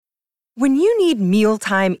When you need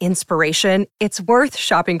mealtime inspiration, it's worth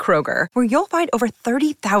shopping Kroger, where you'll find over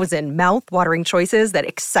 30,000 mouth-watering choices that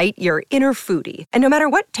excite your inner foodie. And no matter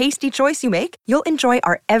what tasty choice you make, you'll enjoy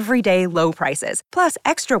our everyday low prices, plus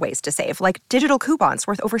extra ways to save, like digital coupons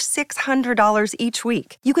worth over $600 each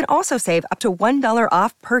week. You can also save up to $1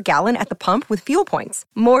 off per gallon at the pump with fuel points.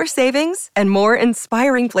 More savings and more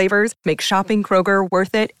inspiring flavors make shopping Kroger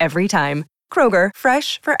worth it every time. Kroger,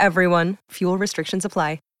 fresh for everyone. Fuel restrictions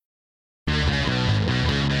apply.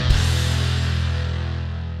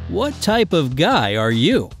 What type of guy are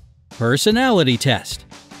you? Personality test.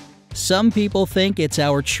 Some people think it's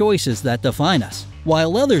our choices that define us,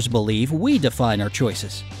 while others believe we define our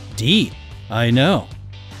choices. Deep, I know.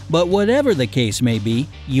 But whatever the case may be,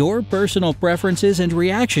 your personal preferences and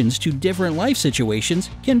reactions to different life situations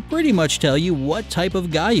can pretty much tell you what type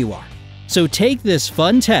of guy you are. So take this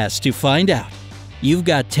fun test to find out. You've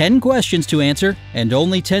got 10 questions to answer and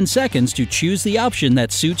only 10 seconds to choose the option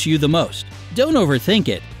that suits you the most. Don't overthink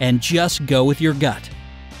it and just go with your gut.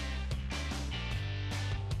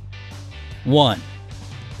 1.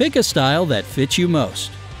 Pick a style that fits you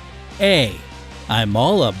most. A. I'm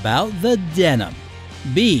all about the denim.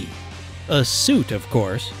 B. A suit, of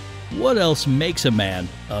course. What else makes a man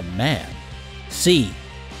a man? C.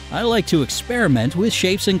 I like to experiment with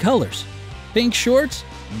shapes and colors. Pink shorts?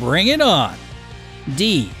 Bring it on!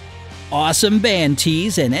 D. Awesome band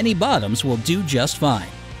tees and any bottoms will do just fine.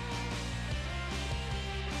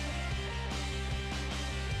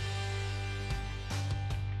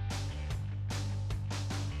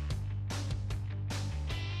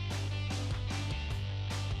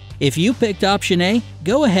 If you picked option A,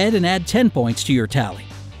 go ahead and add 10 points to your tally.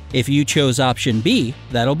 If you chose option B,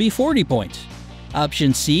 that'll be 40 points.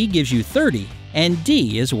 Option C gives you 30, and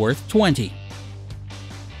D is worth 20.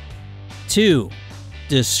 2.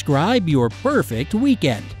 Describe your perfect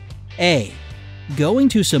weekend. A. Going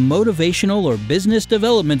to some motivational or business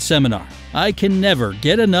development seminar. I can never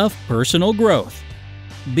get enough personal growth.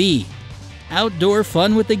 B. Outdoor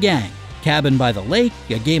fun with the gang. Cabin by the lake,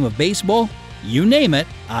 a game of baseball. You name it,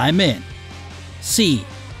 I'm in. C.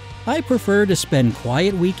 I prefer to spend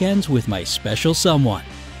quiet weekends with my special someone.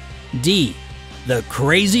 D. The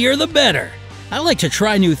crazier the better. I like to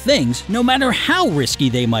try new things, no matter how risky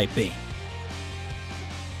they might be.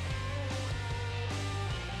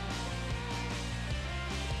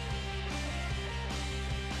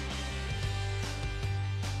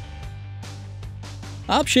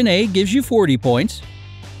 Option A gives you 40 points.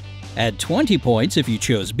 Add 20 points if you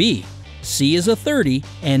chose B. C is a 30,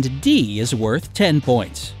 and D is worth 10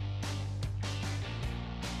 points.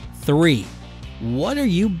 3. What are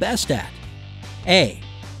you best at? A.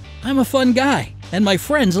 I'm a fun guy, and my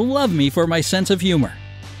friends love me for my sense of humor.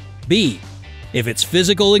 B. If it's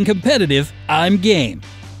physical and competitive, I'm game.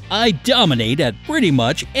 I dominate at pretty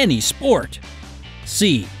much any sport.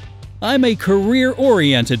 C. I'm a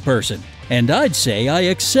career-oriented person, and I'd say I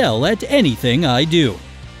excel at anything I do.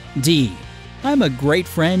 D. I'm a great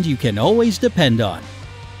friend you can always depend on.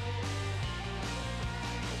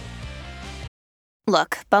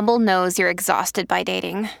 Look, Bumble knows you're exhausted by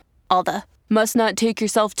dating. All the, must not take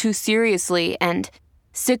yourself too seriously, and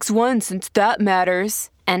 6'1" since that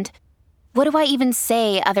matters, and what do I even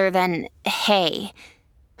say other than, hey?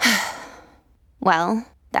 Well,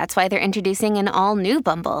 that's why they're introducing an all-new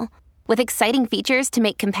Bumble, with exciting features to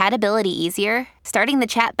make compatibility easier, starting the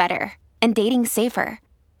chat better, and dating safer.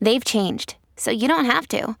 They've changed, so you don't have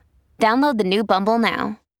to. Download the new Bumble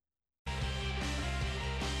now.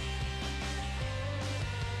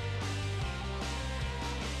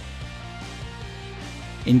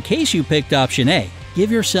 In case you picked option A,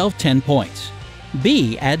 give yourself 10 points.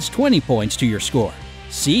 B adds 20 points to your score.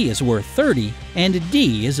 C is worth 30, and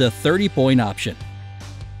D is a 30-point option.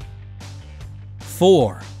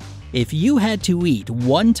 4. If you had to eat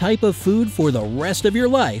one type of food for the rest of your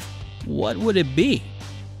life, what would it be?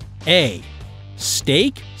 A.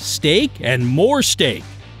 Steak, steak, and more steak.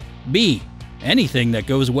 B. Anything that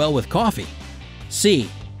goes well with coffee. C.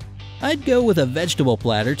 I'd go with a vegetable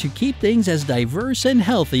platter to keep things as diverse and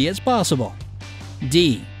healthy as possible.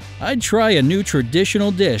 D. I'd try a new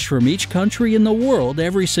traditional dish from each country in the world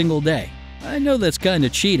every single day. I know that's kind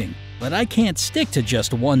of cheating, but I can't stick to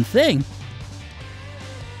just one thing.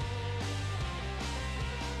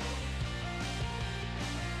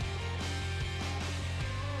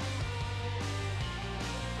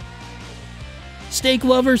 Steak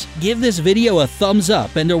lovers, give this video a thumbs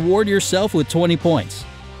up and award yourself with 20 points.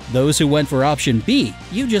 Those who went for option B,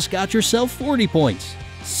 you just got yourself 40 points.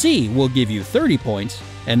 C will give you 30 points,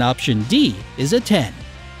 and option D is a 10.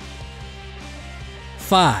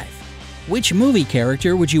 5. Which movie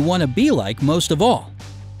character would you want to be like most of all?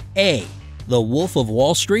 A. The Wolf of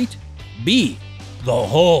Wall Street. B. The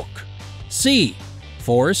Hulk. C.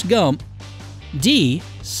 Forrest Gump. D.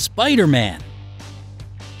 Spider-Man.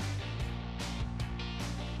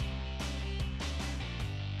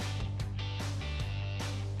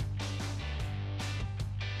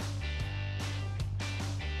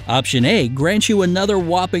 Option A grants you another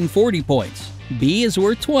whopping 40 points, B is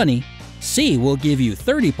worth 20, C will give you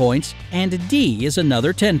 30 points, and D is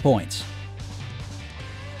another 10 points.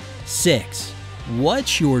 6.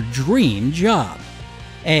 What's your dream job?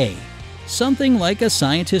 A. Something like a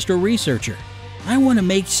scientist or researcher. I want to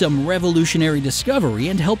make some revolutionary discovery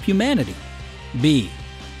and help humanity. B.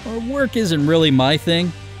 Work isn't really my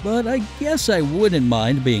thing, but I guess I wouldn't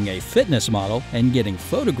mind being a fitness model and getting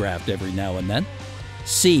photographed every now and then.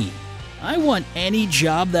 C. I want any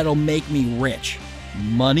job that'll make me rich.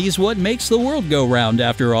 Money's what makes the world go round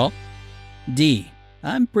after all. D.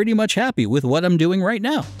 I'm pretty much happy with what I'm doing right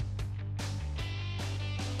now.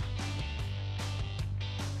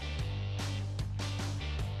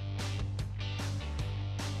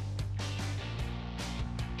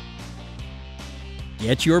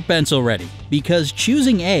 Get your pencil ready, because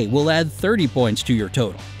choosing A will add 30 points to your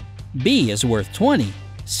total. B is worth 20,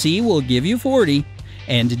 C will give you 40,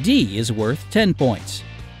 and D is worth 10 points.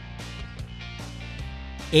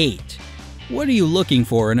 8. What are you looking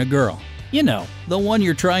for in a girl? You know, the one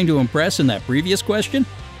you're trying to impress in that previous question?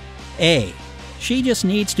 A. She just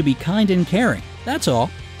needs to be kind and caring, that's all.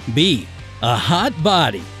 B. A hot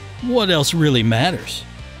body. What else really matters?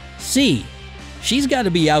 C. She's got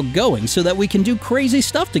to be outgoing so that we can do crazy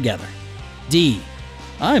stuff together. D.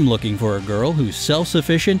 I'm looking for a girl who's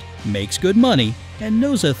self-sufficient, makes good money, and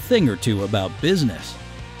knows a thing or two about business.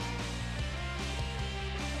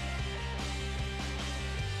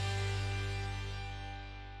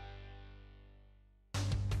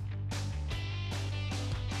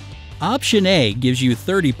 Option A gives you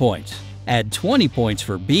 30 points. Add 20 points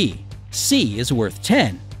for B. C is worth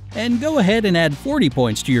 10. And go ahead and add 40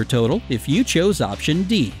 points to your total if you chose option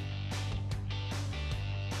D.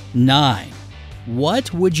 9.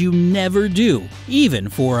 What would you never do, even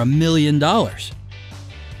for $1 million?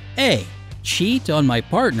 A. Cheat on my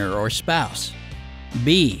partner or spouse.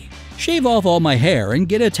 B. Shave off all my hair and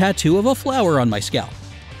get a tattoo of a flower on my scalp.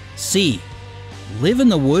 C. Live in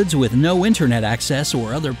the woods with no internet access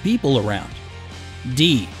or other people around.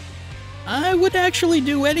 D. I would actually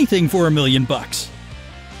do anything for $1 million.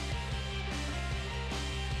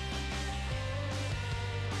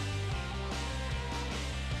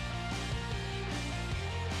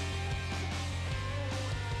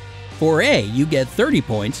 For A, you get 30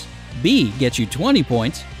 points, B gets you 20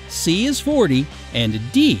 points, C is 40, and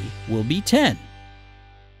D will be 10.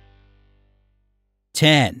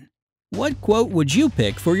 10. What quote would you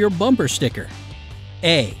pick for your bumper sticker?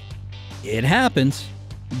 A. It happens.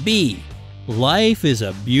 B. Life is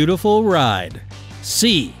a beautiful ride.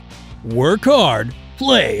 C. Work hard,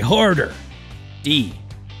 play harder. D.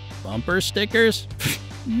 Bumper stickers?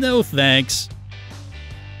 No thanks.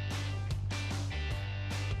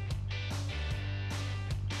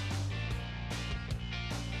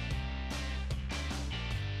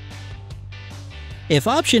 If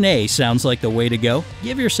option A sounds like the way to go,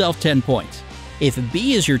 give yourself 10 points. If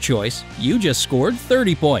B is your choice, you just scored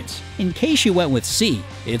 30 points. In case you went with C,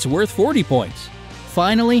 it's worth 40 points.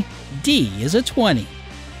 Finally, D is a 20.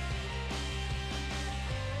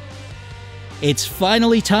 It's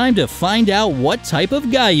finally time to find out what type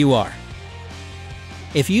of guy you are.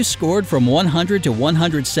 If you scored from 100 to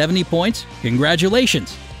 170 points,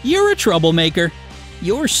 congratulations! You're a troublemaker.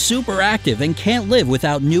 You're super active and can't live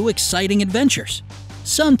without new exciting adventures.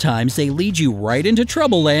 Sometimes they lead you right into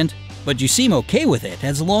trouble land, but you seem okay with it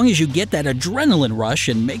as long as you get that adrenaline rush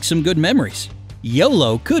and make some good memories.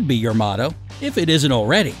 YOLO could be your motto, if it isn't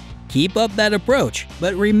already. Keep up that approach,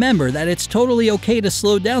 but remember that it's totally okay to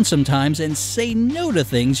slow down sometimes and say no to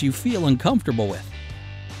things you feel uncomfortable with.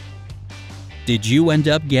 Did you end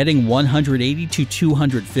up getting 180 to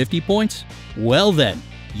 250 points? Well then,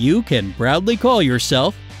 you can proudly call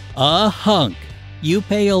yourself a hunk. You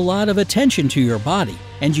pay a lot of attention to your body,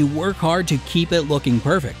 and you work hard to keep it looking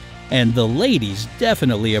perfect. And the ladies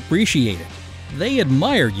definitely appreciate it. They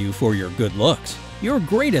admire you for your good looks. You're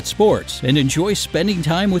great at sports and enjoy spending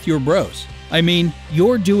time with your bros. I mean,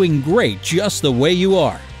 you're doing great just the way you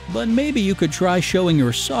are, but maybe you could try showing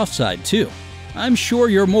your soft side too. I'm sure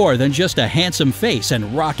you're more than just a handsome face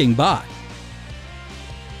and rocking bod.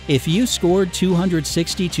 If you scored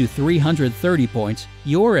 260 to 330 points,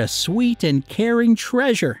 you're a sweet and caring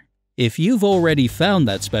treasure. If you've already found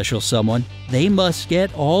that special someone, they must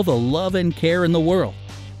get all the love and care in the world.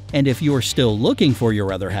 And if you're still looking for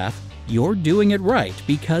your other half, you're doing it right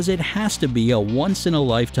because it has to be a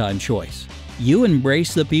once-in-a-lifetime choice. You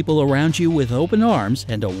embrace the people around you with open arms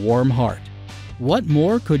and a warm heart. What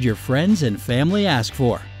more could your friends and family ask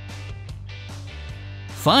for?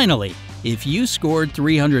 Finally, if you scored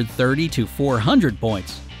 330 to 400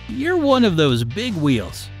 points, you're one of those big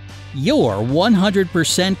wheels. You're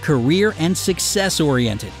 100% career and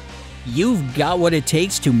success-oriented. You've got what it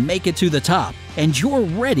takes to make it to the top, and you're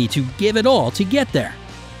ready to give it all to get there.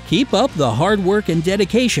 Keep up the hard work and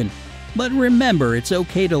dedication, but remember it's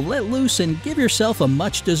okay to let loose and give yourself a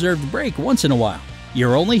much-deserved break once in a while.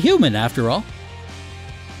 You're only human after all.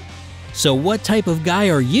 So what type of guy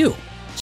are you?